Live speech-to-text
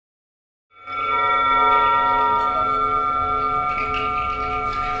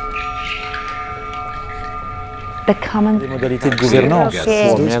The commons. Les modalités de gouvernance,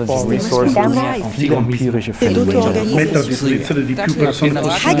 resources, empirische zodat die pupers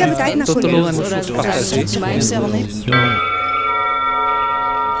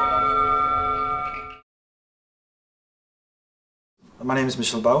My name is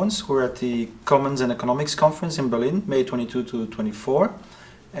Michel Bauwens. We're at the Commons and Economics Conference in Berlin, May 22 to 24.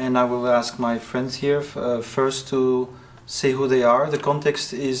 And I will ask my friends here first to say who they are. The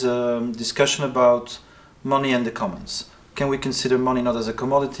context is a discussion about money and the commons. Can we consider money not as a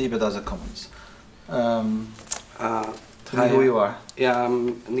commodity but as a commons? Tell me who you are. Yeah,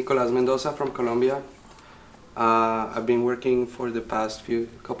 I'm Nicolas Mendoza from Colombia. I've been working for the past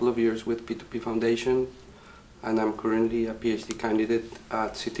couple of years with P2P Foundation, and I'm currently a PhD candidate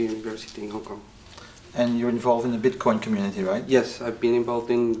at City University in Hong Kong. And you're involved in the Bitcoin community, right? Yes, I've been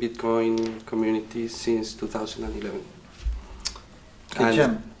involved in Bitcoin community since 2011. Okay, and,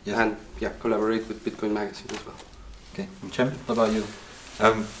 Jem. Yes. And yeah, collaborate with Bitcoin Magazine as well. Okay, Jem, what about you?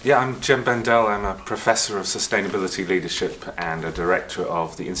 Yeah, I'm Jem Bendell. I'm a professor of sustainability leadership and a director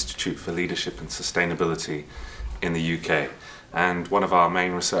of the Institute for Leadership and Sustainability in the UK. And one of our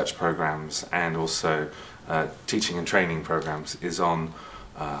main research programs and also teaching and training programs is on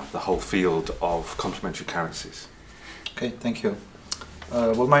the whole field of complementary currencies. Okay, thank you.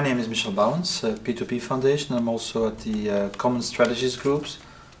 Well, my name is Michel Bauwens, P2P Foundation. I'm also at the Common Strategies Groups,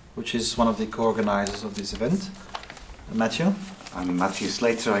 which is one of the co-organizers of this event. Matthew? I'm Matthew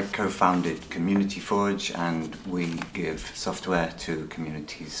Slater. I co-founded Community Forge, and we give software to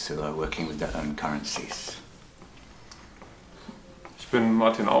communities who are working with their own currencies. Ich bin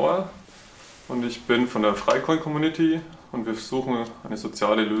Martin Auer und ich bin von der Freicoin-Community und wir versuchen eine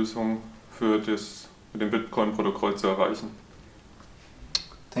soziale Lösung für das mit dem Bitcoin-Protokoll zu erreichen.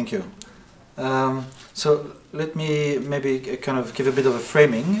 Thank you. So let me maybe kind of give a bit of a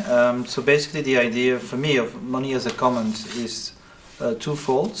framing. So basically the idea for me of money as a commons is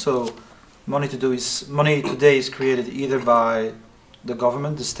twofold. So money today is created either by the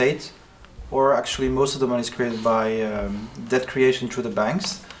government, the state, or actually most of the money is created by debt creation through the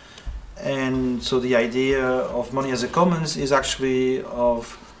banks. And so the idea of money as a commons is actually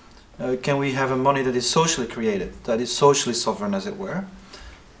of can we have a money that is socially created, that is socially sovereign, as it were.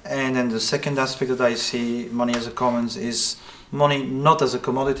 And then the second aspect that I see money as a commons is money not as a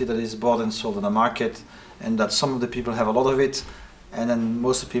commodity that is bought and sold in a market, and that some of the people have a lot of it and then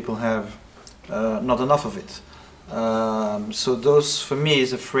most of the people have not enough of it. So those for me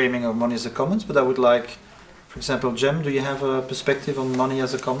is a framing of money as a commons, but I would like, for example, Jem, do you have a perspective on money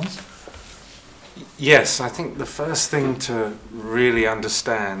as a commons? Yes, I think the first thing to really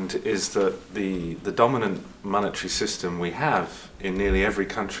understand is that the dominant monetary system we have in nearly every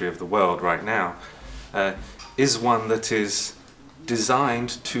country of the world right now is one that is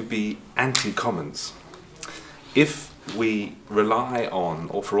designed to be anti-commons. If we rely on,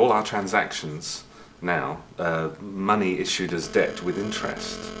 or for all our transactions now, money issued as debt with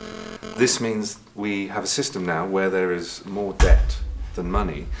interest, this means we have a system now where there is more debt than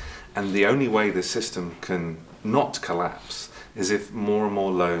money. And the only way the system can not collapse is if more and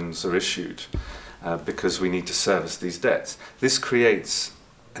more loans are issued because we need to service these debts. This creates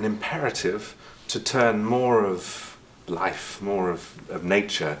an imperative to turn more of life, more of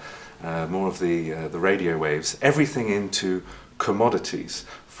nature, more of the radio waves, everything into commodities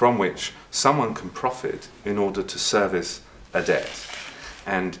from which someone can profit in order to service a debt.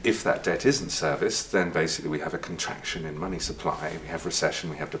 And if that debt isn't serviced, then basically we have a contraction in money supply, we have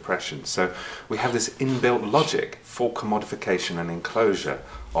recession, we have depression. So we have this inbuilt logic for commodification and enclosure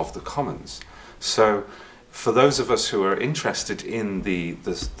of the commons. So for those of us who are interested in the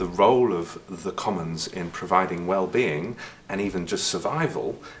role of the commons in providing well-being and even just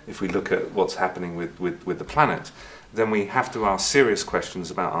survival, if we look at what's happening with the planet, then we have to ask serious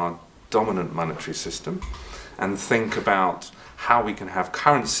questions about our dominant monetary system and think about how we can have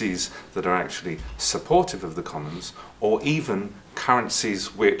currencies that are actually supportive of the commons, or even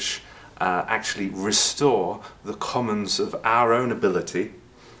currencies which actually restore the commons of our own ability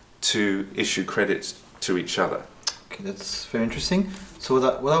to issue credits to each other. Okay, that's very interesting. So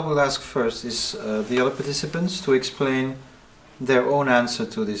what I will ask first is the other participants to explain their own answer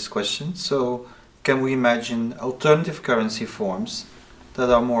to this question. So can we imagine alternative currency forms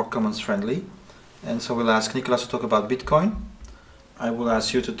that are more commons friendly? And so we'll ask Nicolas to talk about Bitcoin. I will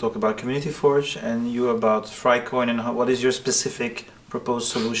ask you to talk about Community Forge, and you about Freicoin, and what is your specific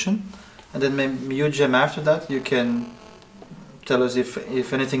proposed solution. And then maybe you, Jem, after that, you can tell us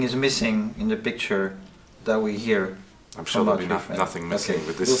if anything is missing in the picture that we hear. I'm sure there'll be nothing missing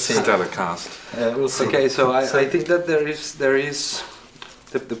with this stellar cast. We'll see. Okay, so I think that there is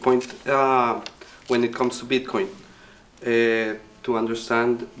the point when it comes to Bitcoin. to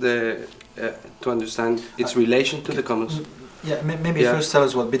understand its relation to the commons. Yeah, maybe first tell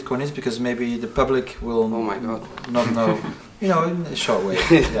us what Bitcoin is, because maybe the public will not know. You know, in a short way.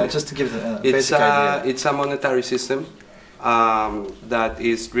 Yeah, just to give a basic idea. It's a monetary system that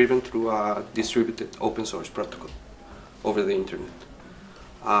is driven through a distributed open source protocol over the internet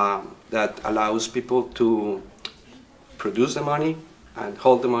that allows people to produce the money and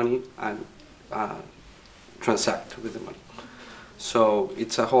hold the money and transact with the money. So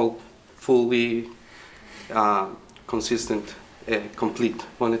it's a whole fully consistent, complete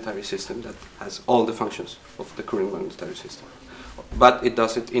monetary system that has all the functions of the current monetary system. But it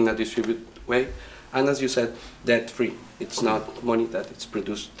does it in a distributed way, and as you said, debt-free. It's not money that it's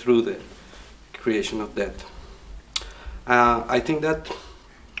produced through the creation of debt. I think that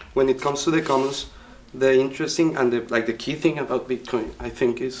when it comes to the commons, the interesting and the key thing about Bitcoin, I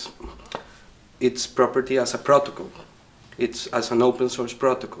think, is its property as a protocol. It's as an open source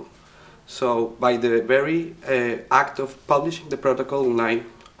protocol. So by the very act of publishing the protocol online,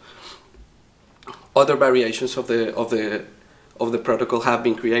 other variations of the protocol have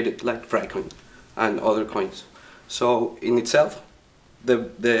been created, like Frycoin and other coins. So in itself,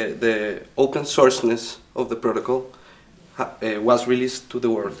 the open sourceness of the protocol was released to the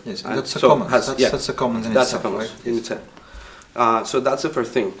world. Yes, that's a commons. That's a commons in itself, right? In itself. So that's the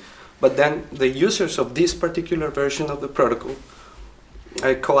first thing. But then the users of this particular version of the protocol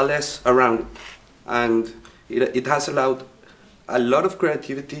coalesce around it, and it has allowed a lot of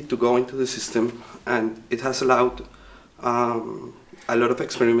creativity to go into the system, and it has allowed a lot of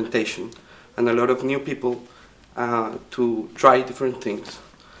experimentation and a lot of new people to try different things.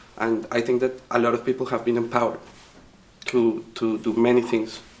 And I think that a lot of people have been empowered to do many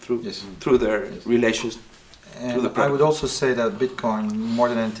things through their relations. And I would also say that Bitcoin, more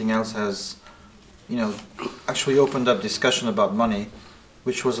than anything else, has, actually opened up discussion about money,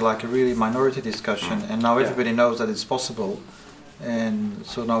 which was like a really minority discussion, and now everybody knows that it's possible, and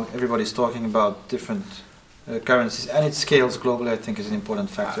so now everybody's talking about different currencies, and it scales globally. I think is an important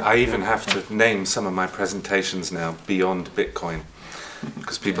factor. I even have to name some of my presentations now beyond Bitcoin,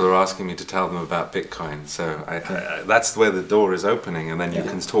 because people are asking me to tell them about Bitcoin. So that's where the door is opening, and then you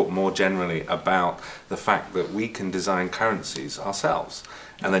can talk more generally about the fact that we can design currencies ourselves,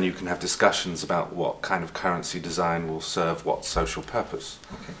 and then you can have discussions about what kind of currency design will serve what social purpose.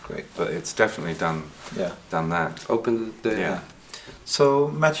 Okay, great. But it's definitely done that. Open the So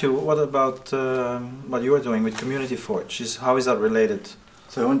Matthew, what about what you are doing with Community Forge? How is that related?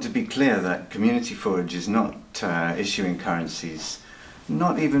 So I want to be clear that Community Forge is not issuing currencies,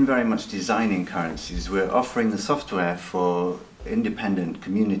 not even very much designing currencies. We're offering the software for independent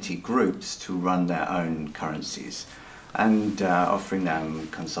community groups to run their own currencies, and offering them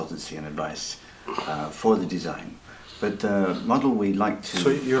consultancy and advice for the design. But the model we like to... So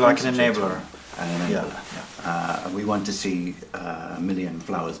you're like an enabler. We want to see a million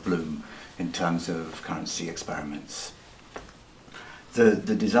flowers bloom in terms of currency experiments.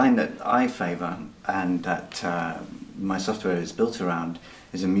 The design that I favour and that my software is built around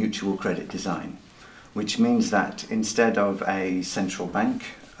is a mutual credit design, which means that instead of a central bank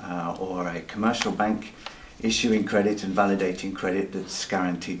or a commercial bank issuing credit and validating credit that's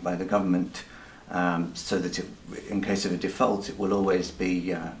guaranteed by the government, so that in case of a default it will always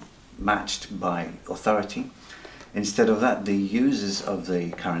be matched by authority. Instead of that, the users of the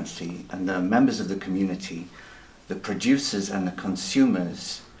currency and the members of the community, the producers and the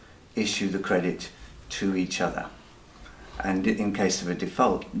consumers, issue the credit to each other. And in case of a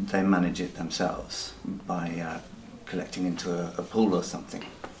default, they manage it themselves by collecting into a pool or something.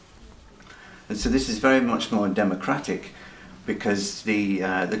 And so this is very much more democratic, because the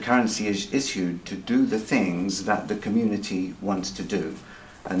currency is issued to do the things that the community wants to do.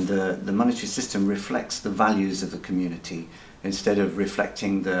 And the monetary system reflects the values of the community instead of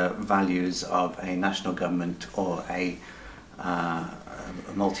reflecting the values of a national government or a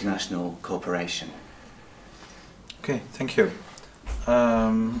multinational corporation. Okay, thank you.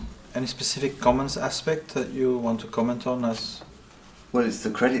 Any specific commons aspect that you want to comment on as? Well, it's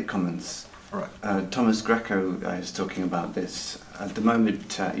the credit commons. Right. Thomas Greco is talking about this. At the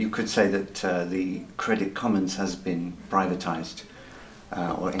moment, you could say that the credit commons has been privatized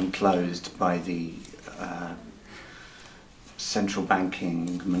or enclosed by the central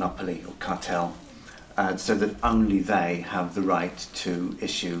banking monopoly or cartel, so that only they have the right to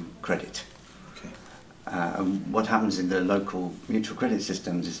issue credit. Okay. And what happens in the local mutual credit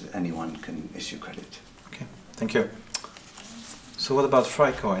systems is that anyone can issue credit. Okay, thank you. So what about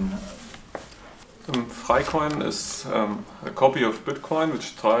Frycoin? Frycoin is a copy of Bitcoin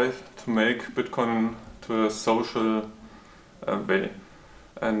which tries to make Bitcoin to a social way.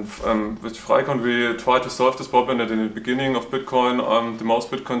 And with Freicoin we try to solve this problem that in the beginning of Bitcoin the most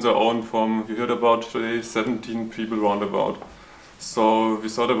Bitcoins are owned from, you heard about today, 17 people roundabout. So we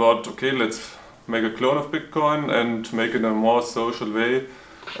thought about, okay, let's make a clone of Bitcoin and make it in a more social way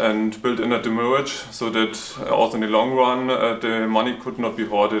and build in a demurrage so that also in the long run the money could not be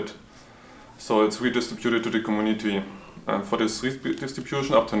hoarded. So it's redistributed to the community. For this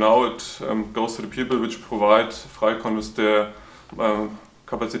redistribution up to now it goes to the people which provide Freicoin with their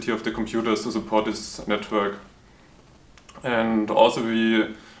capacity of the computers to support this network. And also we are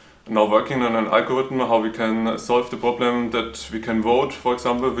now working on an algorithm how we can solve the problem that we can vote, for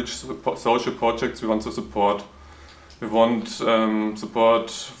example, which social projects we want to support. We want support,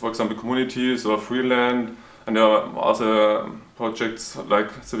 for example, communities or freeland, and there are other projects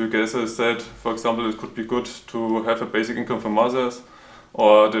like Civic said, for example, it could be good to have a basic income for mothers,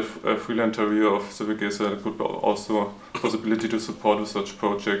 or the freelance area of Civic could be also a possibility to support with such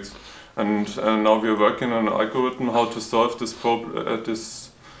projects. And now we are working on an algorithm how to solve this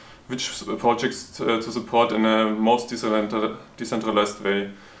which projects to support in a most decentralized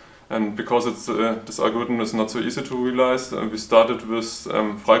way. And because this algorithm is not so easy to realize, we started with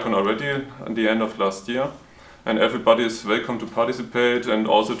Freicoin already at the end of last year. And everybody is welcome to participate and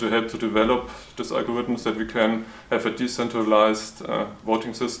also to help to develop this algorithm so that we can have a decentralized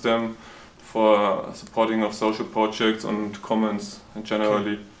voting system for supporting of social projects and commons and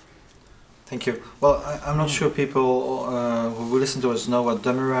generally. Okay. Thank you. Well, I'm not sure people who listen to us know what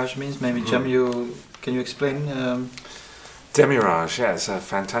demurrage means. Maybe Jem, can you explain? Demurrage, yeah, it's a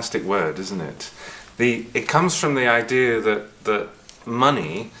fantastic word, isn't it? It comes from the idea that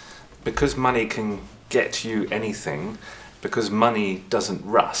money, because money can get you anything, because money doesn't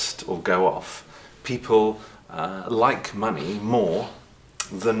rust or go off, people like money more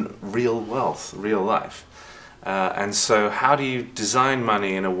than real wealth, real life. And so how do you design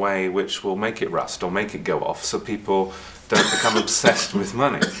money in a way which will make it rust or make it go off so people don't become obsessed with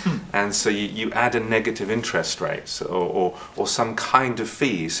money? And so you add a negative interest rate or some kind of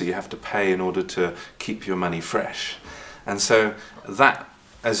fee so you have to pay in order to keep your money fresh. And so that,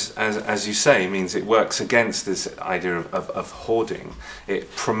 as you say, means it works against this idea of hoarding.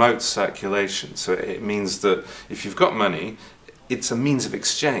 It promotes circulation. So it means that if you've got money, it's a means of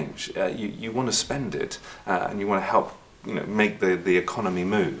exchange. You want to spend it and you want to help make the economy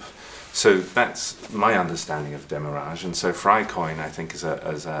move. So that's my understanding of demurrage. And so Freicoin, I think, is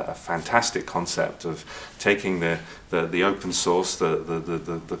a fantastic concept of taking the open source,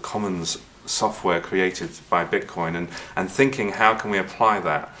 the commons software created by Bitcoin and thinking how can we apply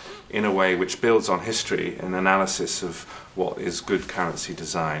that in a way which builds on history and analysis of what is good currency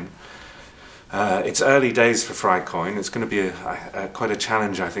design. It's early days for Freicoin. It's going to be quite a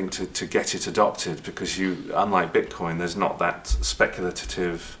challenge, I think, to get it adopted because unlike Bitcoin, there's not that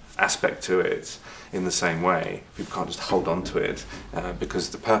speculative aspect to it in the same way. People can't just hold on to it because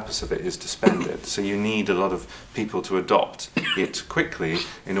the purpose of it is to spend it. So you need a lot of people to adopt it quickly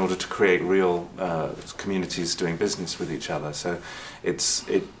in order to create real communities doing business with each other. So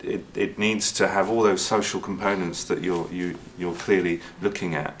it needs to have all those social components that you're clearly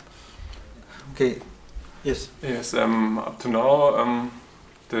looking at. Okay. Yes. Yes. Up to now,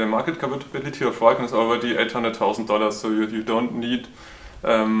 the market capability of Freicoin is already $800,000. So you don't need.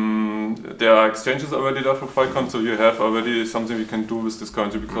 There are exchanges already there for Freicoin, so you have already something we can do with this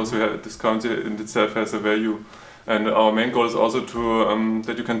currency because this currency in itself has a value. And our main goal is also to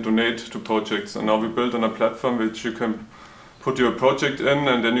that you can donate to projects. And now we build on a platform which you can put your project in,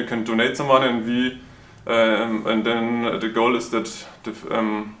 and then you can donate some money, and then the goal is that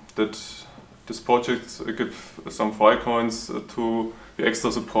this project give some Freicoins to be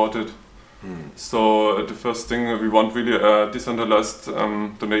extra supported. So the first thing we want really a decentralized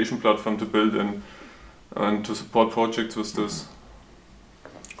donation platform to build in and to support projects with this.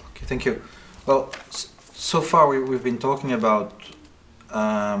 Okay, thank you. Well, so far we've been talking about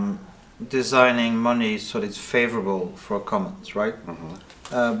designing money so that it's favorable for commons, right?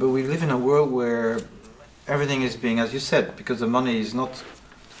 But we live in a world where everything is being, as you said, because the money is not,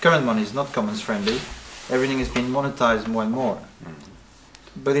 current money is not commons friendly, everything is being monetized more and more.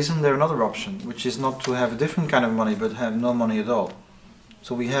 But isn't there another option, which is not to have a different kind of money, but have no money at all?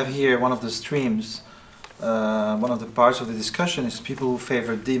 So we have here one of the streams, one of the parts of the discussion is people who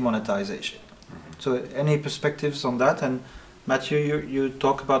favor demonetization. So any perspectives on that? And Matthew, you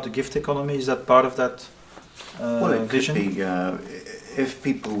talk about the gift economy, is that part of that well, it vision? could be, if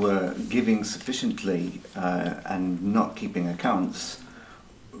people were giving sufficiently and not keeping accounts,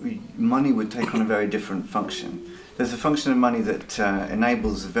 money would take on a very different function. There's a function of money that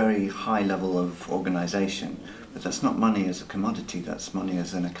enables a very high level of organisation, But that's not money as a commodity, that's money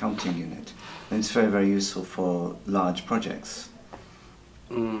as an accounting unit. And it's very, very useful for large projects.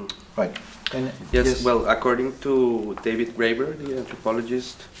 Right. And yes, well, according to David Graeber, the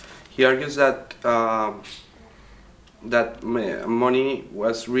anthropologist, he argues that money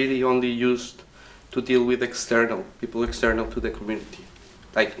was really only used to deal with people external to the community,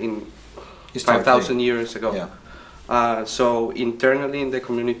 like in 5,000 years ago. Yeah. So internally in the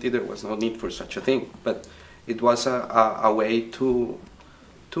community there was no need for such a thing, but it was a way to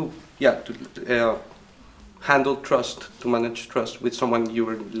handle trust, to manage trust with someone you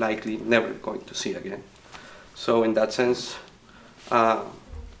were likely never going to see again. So in that sense,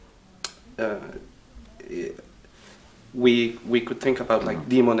 we could think about like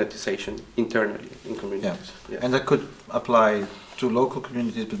demonetization internally in communities. Yeah. Yeah. And that could apply to local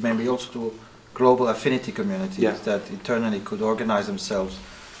communities, but maybe also to global affinity communities that internally could organize themselves.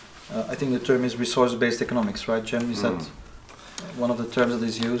 I think the term is resource-based economics, right, Jem? Is that one of the terms that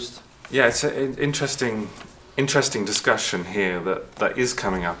is used? Yeah, it's an interesting discussion here that is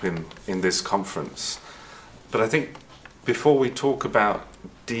coming up in this conference. But I think before we talk about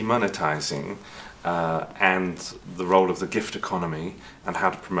demonetizing and the role of the gift economy and how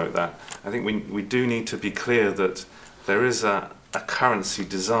to promote that, I think we do need to be clear that there is a currency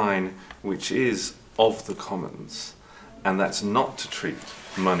design which is of the commons, and that's not to treat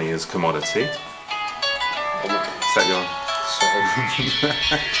money as commodity. Is that your...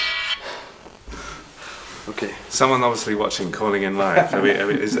 Sorry. Okay. Someone obviously watching, calling in live. Are we I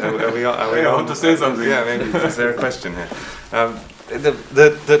want to say something. Yeah, maybe. Is there a question here?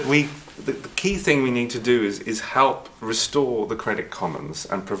 The key thing we need to do is help restore the credit commons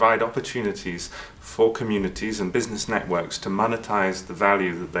and provide opportunities for communities and business networks to monetize the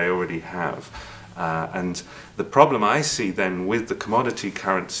value that they already have. And the problem I see then with the commodity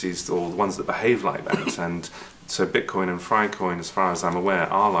currencies, or the ones that behave like that, and so Bitcoin and Frycoin, as far as I'm aware,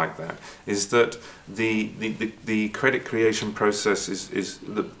 are like that, is that the credit creation process is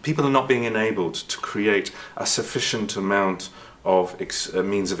that people are not being enabled to create a sufficient amount of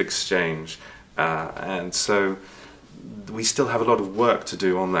means of exchange. And so we still have a lot of work to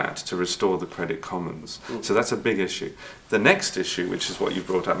do on that to restore the credit commons. So that's a big issue. The next issue, which is what you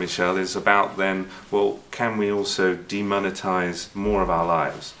brought up, Michel, is about then, well, can we also demonetize more of our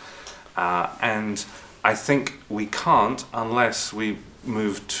lives? And I think we can't unless we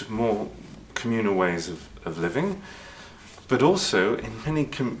move to more communal ways of living, but also in many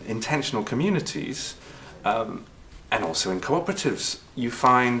intentional communities, and also in cooperatives, you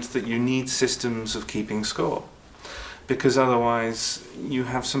find that you need systems of keeping score. Because otherwise you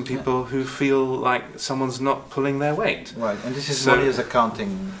have some people who feel like someone's not pulling their weight. Right, and this is money as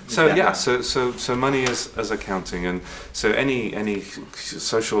accounting. So so money as accounting, and so any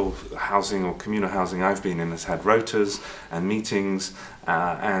social housing or communal housing I've been in has had rotas and meetings,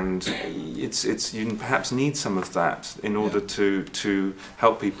 and you perhaps need some of that in order to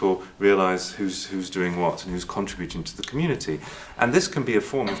help people realise who's doing what and who's contributing to the community. And this can be a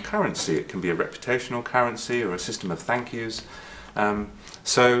form of currency. It can be a reputational currency or a system of thank yous.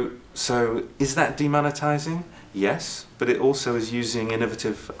 So is that demonetizing? Yes, but it also is using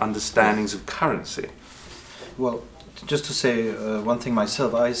innovative understandings of currency. Well, just to say one thing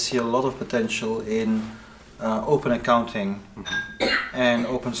myself, I see a lot of potential in open accounting and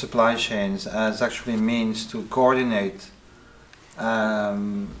open supply chains as actually means to coordinate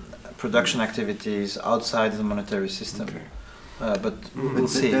production activities outside the monetary system. Okay. But we'll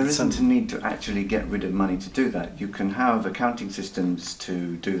see. There isn't a need to actually get rid of money to do that. You can have accounting systems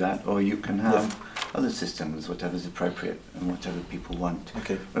to do that, or you can have other systems, whatever's appropriate and whatever people want.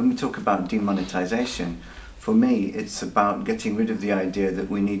 Okay. When we talk about demonetization, for me it's about getting rid of the idea that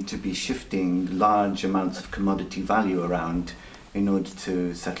we need to be shifting large amounts of commodity value around in order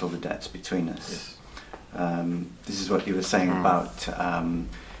to settle the debts between us. Yes. This is what you were saying about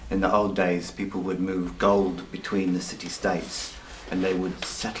in the old days, people would move gold between the city-states and they would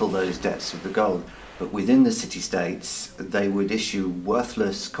settle those debts with the gold. But within the city-states, they would issue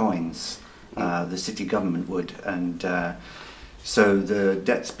worthless coins, the city government would, and so the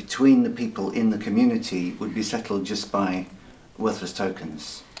debts between the people in the community would be settled just by worthless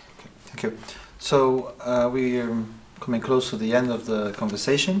tokens. Okay, thank you. So we are coming close to the end of the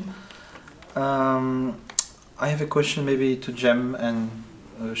conversation. I have a question maybe to Jem and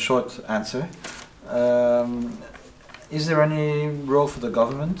a short answer. Is there any role for the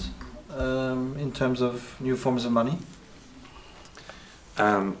government in terms of new forms of money?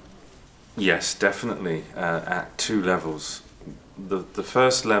 Yes, definitely, at two levels. The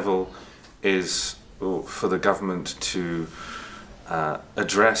first level is for the government to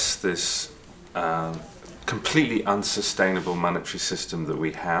address this completely unsustainable monetary system that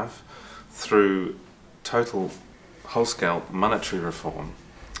we have through total whole-scale monetary reform,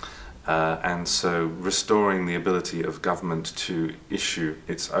 and so restoring the ability of government to issue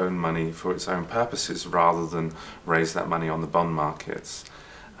its own money for its own purposes rather than raise that money on the bond markets,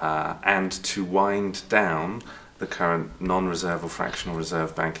 and to wind down the current non-reserve or fractional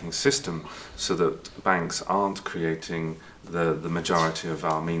reserve banking system so that banks aren't creating the majority of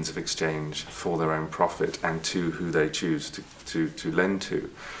our means of exchange for their own profit and to who they choose to lend to.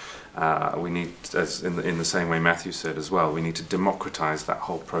 We need, as in the same way Matthew said as well, we need to democratize that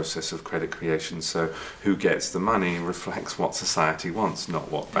whole process of credit creation, so who gets the money reflects what society wants, not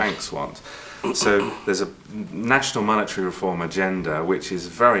what banks want. So there's a national monetary reform agenda which is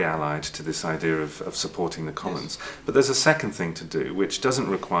very allied to this idea of supporting the commons. Yes. But there's a second thing to do which doesn't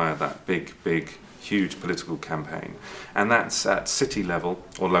require that big, huge political campaign, and that's at city level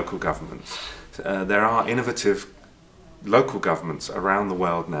or local governments. There are innovative local governments around the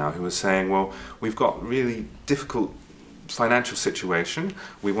world now who are saying, well, we've got really difficult financial situation,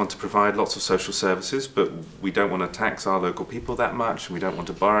 we want to provide lots of social services, but we don't want to tax our local people that much, we don't want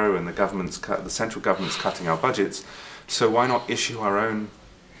to borrow, and the central government's cutting our budgets, so why not issue our own,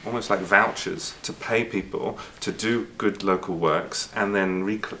 almost like vouchers, to pay people to do good local works and then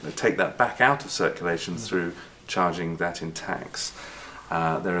take that back out of circulation through charging that in tax.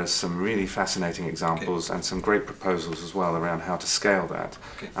 There are some really fascinating examples and some great proposals as well around how to scale that.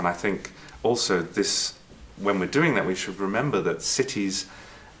 And I think also when we're doing that, we should remember that cities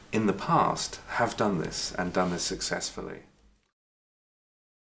in the past have done this and done this successfully.